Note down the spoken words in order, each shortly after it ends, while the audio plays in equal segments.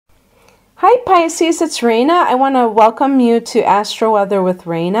Hi Pisces, it's Raina. I want to welcome you to Astroweather with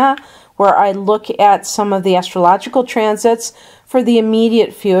Raina, where I look at some of the astrological transits for the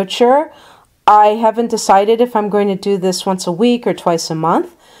immediate future. I haven't decided if I'm going to do this once a week or twice a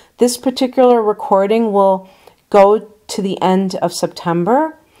month. This particular recording will go to the end of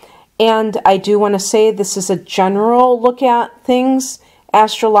September. And I do want to say this is a general look at things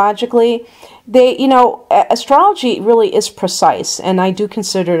astrologically. Astrology really is precise, and I do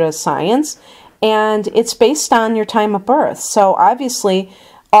consider it a science, and it's based on your time of birth. So obviously,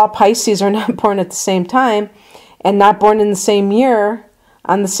 all Pisces are not born at the same time and not born in the same year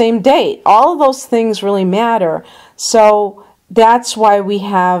on the same date. All of those things really matter. So that's why we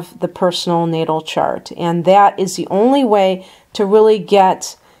have the personal natal chart, and that is the only way to really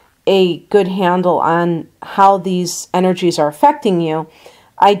get a good handle on how these energies are affecting you.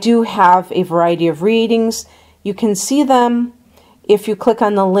 I do have a variety of readings. You can see them if you click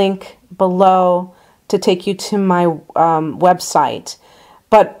on the link below to take you to my website.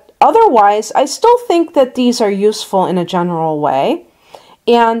 But otherwise, I still think that these are useful in a general way.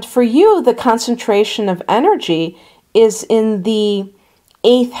 And for you, the concentration of energy is in the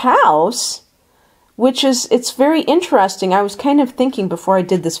 8th house, which is, it's very interesting. I was kind of thinking before I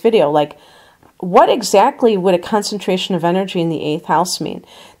did this video, like, what exactly would a concentration of energy in the 8th house mean?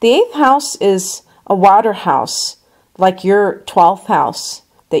 The 8th house is a water house, like your 12th house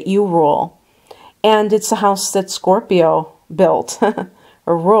that you rule. And it's a house that Scorpio built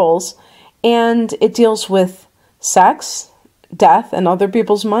or rules. And it deals with sex, death, and other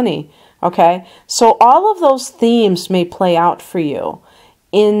people's money. Okay? So all of those themes may play out for you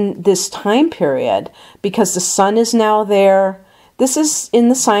in this time period because the sun is now there. This is in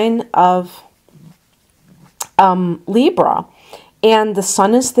the sign of Libra, and the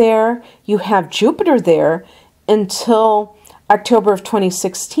sun is there. You have Jupiter there until October of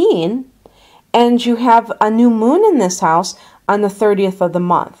 2016, and you have a new moon in this house on the 30th of the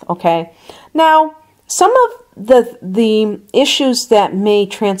month. Okay, now some of the issues that may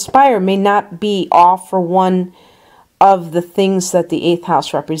transpire may not be all for one of the things that the 8th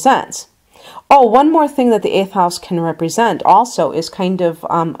house represents. Oh, one more thing that the 8th house can represent also is kind of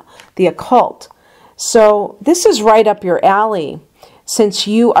the occult. So this is right up your alley. Since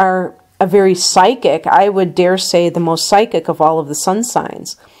you are a very psychic, I would dare say the most psychic of all of the sun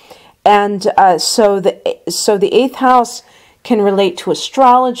signs. And so the 8th house can relate to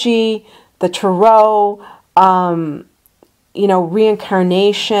astrology, the tarot,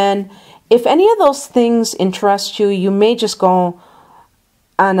 reincarnation. If any of those things interest you, you may just go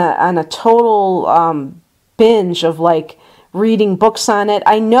on a total binge of like reading books on it.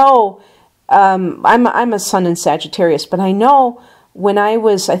 I know I'm a sun in Sagittarius, but I know when I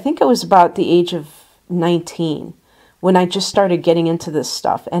think it was about the age of 19, when I just started getting into this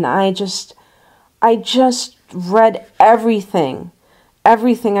stuff, and I just read everything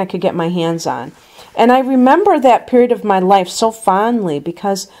I could get my hands on. And I remember that period of my life so fondly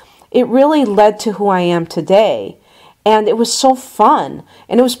because it really led to who I am today. And it was so fun.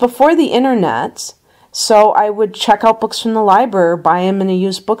 And it was before the internet. So I would check out books from the library or buy them in a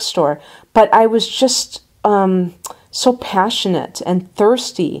used bookstore. But I was just so passionate and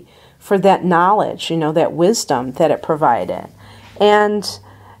thirsty for that knowledge, that wisdom that it provided. And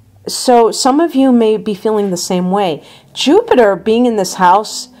so some of you may be feeling the same way. Jupiter being in this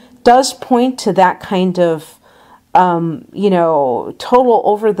house does point to that kind of, total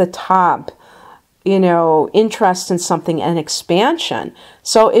over-the-top, interest in something and expansion.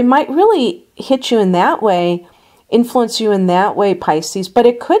 So it might really hit you in that way, influence you in that way, Pisces, but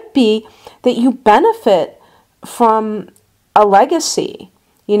it could be that you benefit from a legacy,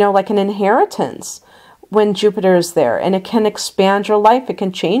 like an inheritance when Jupiter is there, and it can expand your life, it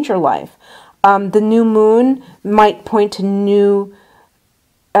can change your life. The new moon might point to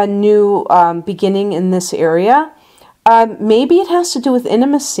a new beginning in this area. Maybe it has to do with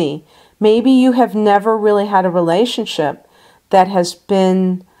intimacy. Maybe you have never really had a relationship that has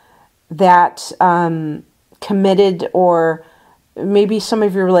been that committed, or maybe some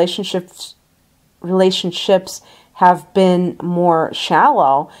of your relationships have been more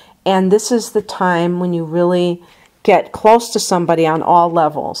shallow, and this is the time when you really get close to somebody on all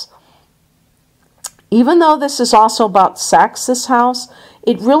levels. Even though this is also about sex, this house,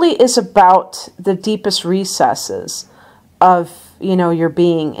 it really is about the deepest recesses of your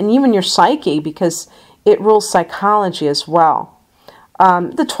being, and even your psyche, because it rules psychology as well.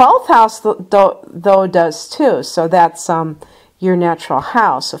 The 12th house, though, does too, so that's your natural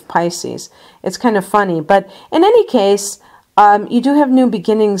house of Pisces. It's kind of funny, but in any case, you do have new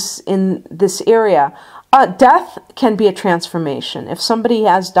beginnings in this area. Death can be a transformation. If somebody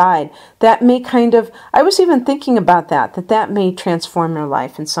has died, that may kind of, I was even thinking about that may transform your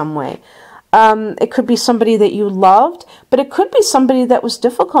life in some way. It could be somebody that you loved, but it could be somebody that was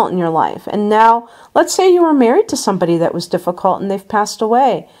difficult in your life. And now, let's say you were married to somebody that was difficult and they've passed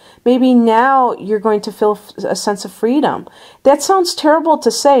away. Maybe now you're going to feel a sense of freedom. That sounds terrible to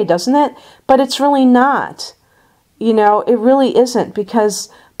say, doesn't it? But it's really not. You know, it really isn't, because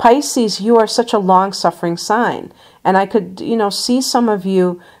Pisces, you are such a long-suffering sign. And I could, you know, see some of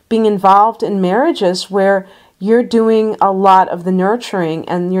you being involved in marriages where you're doing a lot of the nurturing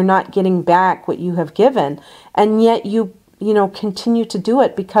and you're not getting back what you have given. And yet you know, continue to do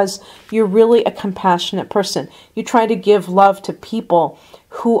it because you're really a compassionate person. You try to give love to people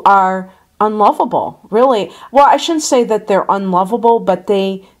who are unlovable, really. Well, I shouldn't say that they're unlovable, but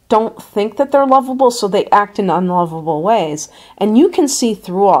they don't think that they're lovable, so they act in unlovable ways. And you can see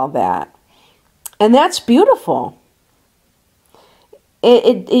through all that. And that's beautiful.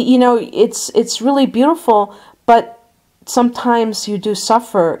 You know, it's really beautiful, but sometimes you do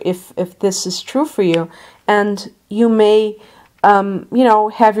suffer if this is true for you. And you may, you know,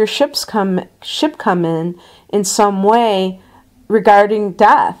 have your ship come in some way regarding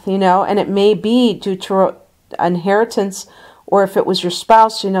death, you know, and it may be due to inheritance, or if it was your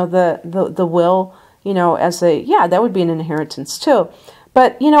spouse, you know, the will, you know, as a, yeah, that would be an inheritance too.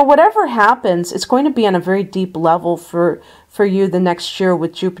 But, you know, whatever happens, it's going to be on a very deep level for you the next year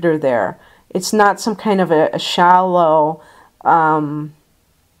with Jupiter there. It's not some kind of a shallow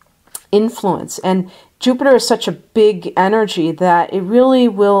influence. And Jupiter is such a big energy that it really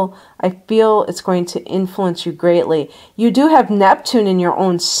will, I feel it's going to influence you greatly. You do have Neptune in your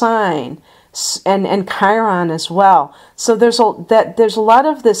own sign, and Chiron as well. So there's a lot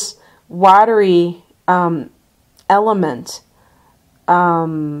of this watery element,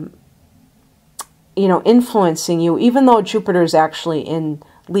 you know, influencing you, even though Jupiter is actually in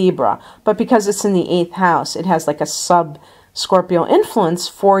Libra. But because it's in the 8th house, it has like a sub-Scorpio influence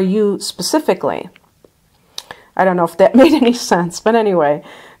for you specifically. I don't know if that made any sense, but anyway,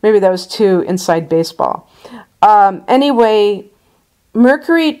 maybe that was too inside baseball. Anyway,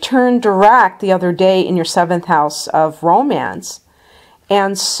 Mercury turned direct the other day in your 7th house of romance.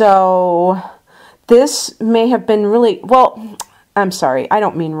 And so this may have been really, well, I'm sorry, I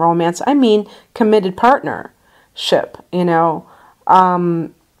don't mean romance. I mean committed partnership, you know.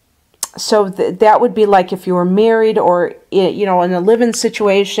 So that would be like if you were married or, you know, in a live-in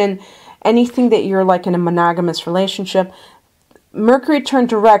situation, anything that you're like in a monogamous relationship. Mercury turned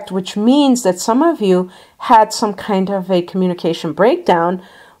direct, which means that some of you had some kind of a communication breakdown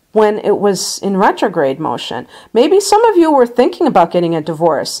when it was in retrograde motion. Maybe some of you were thinking about getting a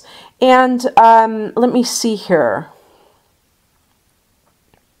divorce. And let me see here.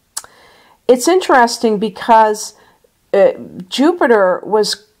 It's interesting because Jupiter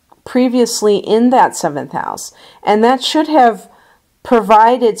was previously in that 7th house. And that should have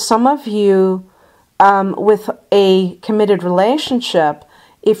provided some of you with a committed relationship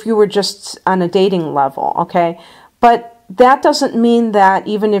if you were just on a dating level, okay? But that doesn't mean that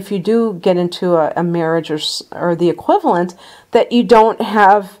even if you do get into a marriage or the equivalent, that you don't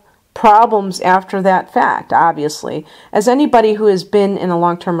have problems after that fact, obviously. As anybody who has been in a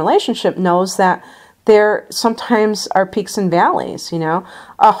long-term relationship knows that there sometimes are peaks and valleys, you know?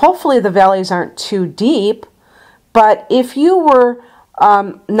 Hopefully the valleys aren't too deep, but if you were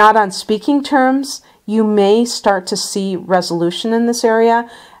not on speaking terms, you may start to see resolution in this area.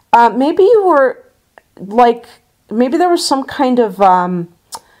 Maybe you were like, maybe there was some kind of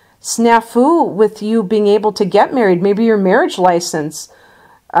snafu with you being able to get married. Maybe your marriage license,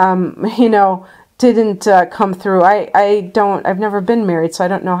 you know, didn't come through. I've never been married, so I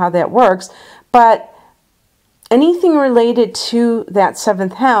don't know how that works. But anything related to that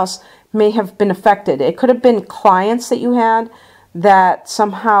 7th house may have been affected. It could have been clients that you had that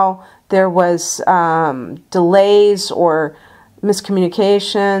somehow there was delays or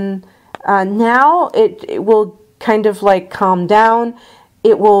miscommunication. Now it will kind of like calm down.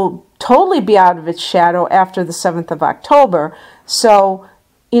 It will totally be out of its shadow after the 7th of October. So,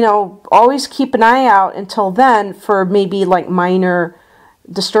 you know, always keep an eye out until then for maybe like minor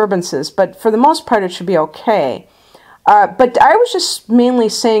disturbances. But for the most part, it should be okay. But I was just mainly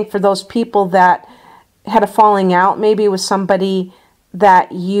saying for those people that had a falling out, maybe with somebody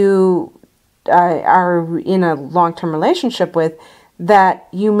that you are in a long-term relationship with, that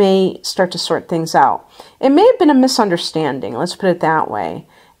you may start to sort things out. It may have been a misunderstanding, let's put it that way,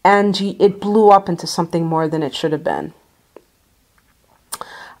 and it blew up into something more than it should have been.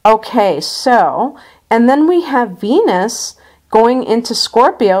 Okay, so, and then we have Venus going into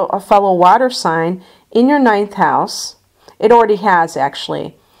Scorpio, a fellow water sign, in your ninth house. It already has,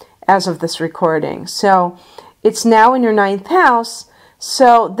 actually, as of this recording. So it's now in your ninth house.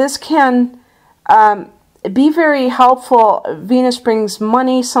 So this can be very helpful. Venus brings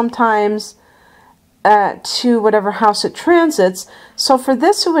money sometimes to whatever house it transits. So for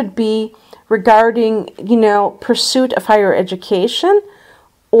this, it would be regarding, you know, pursuit of higher education,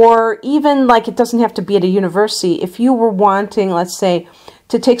 or even, like, it doesn't have to be at a university. If you were wanting, let's say,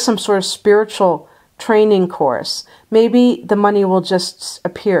 to take some sort of spiritual training course, maybe the money will just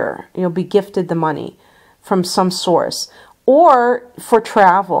appear. You'll be gifted the money from some source. Or for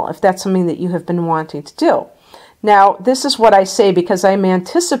travel, if that's something that you have been wanting to do. Now, this is what I say because I'm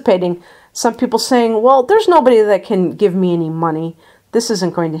anticipating some people saying, well, there's nobody that can give me any money. This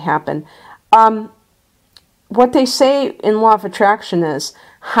isn't going to happen. What they say in Law of Attraction is,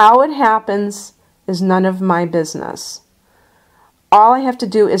 how it happens is none of my business. All I have to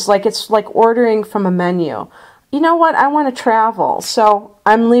do is, like, it's like ordering from a menu. You know what? I want to travel, so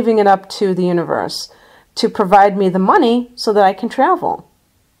I'm leaving it up to the universe to provide me the money so that I can travel.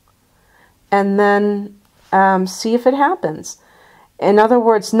 And then see if it happens. In other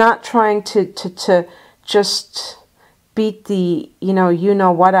words, not trying to just beat the, you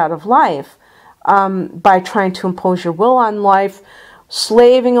know what out of life by trying to impose your will on life,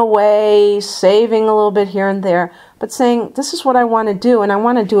 slaving away, saving a little bit here and there, but saying, this is what I want to do, and I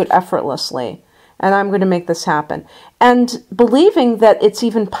want to do it effortlessly, and I'm going to make this happen. And believing that it's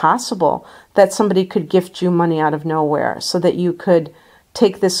even possible that somebody could gift you money out of nowhere so that you could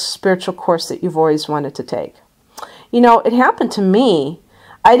take this spiritual course that you've always wanted to take. You know, it happened to me.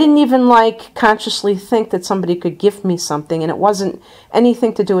 I didn't even, like, consciously think that somebody could gift me something, and it wasn't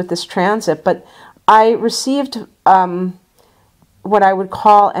anything to do with this transit, but I received what I would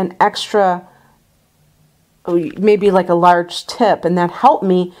call an extra, maybe like a large tip, and that helped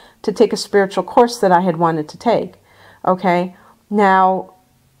me to take a spiritual course that I had wanted to take. Okay? Now,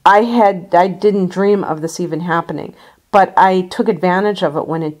 I didn't dream of this even happening, but I took advantage of it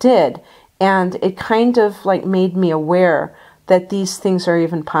when it did, and it kind of, like, made me aware that these things are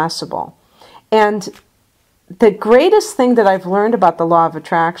even possible. And the greatest thing that I've learned about the Law of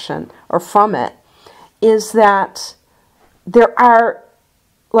Attraction, or from it, is that there are,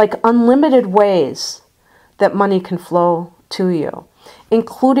 like, unlimited ways that money can flow to you,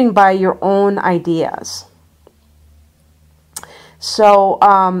 including by your own ideas. So,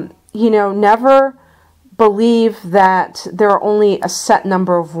 you know, never believe that there are only a set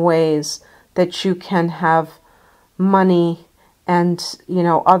number of ways that you can have money and, you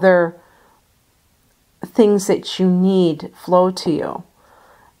know, other things that you need flow to you.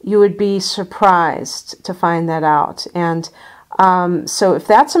 You would be surprised to find that out. And so if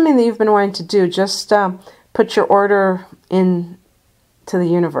that's something that you've been wanting to do, just put your order in to the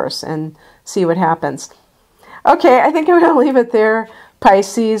universe and see what happens. Okay, I think I'm going to leave it there,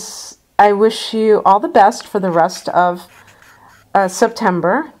 Pisces. I wish you all the best for the rest of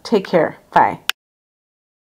September. Take care. Bye.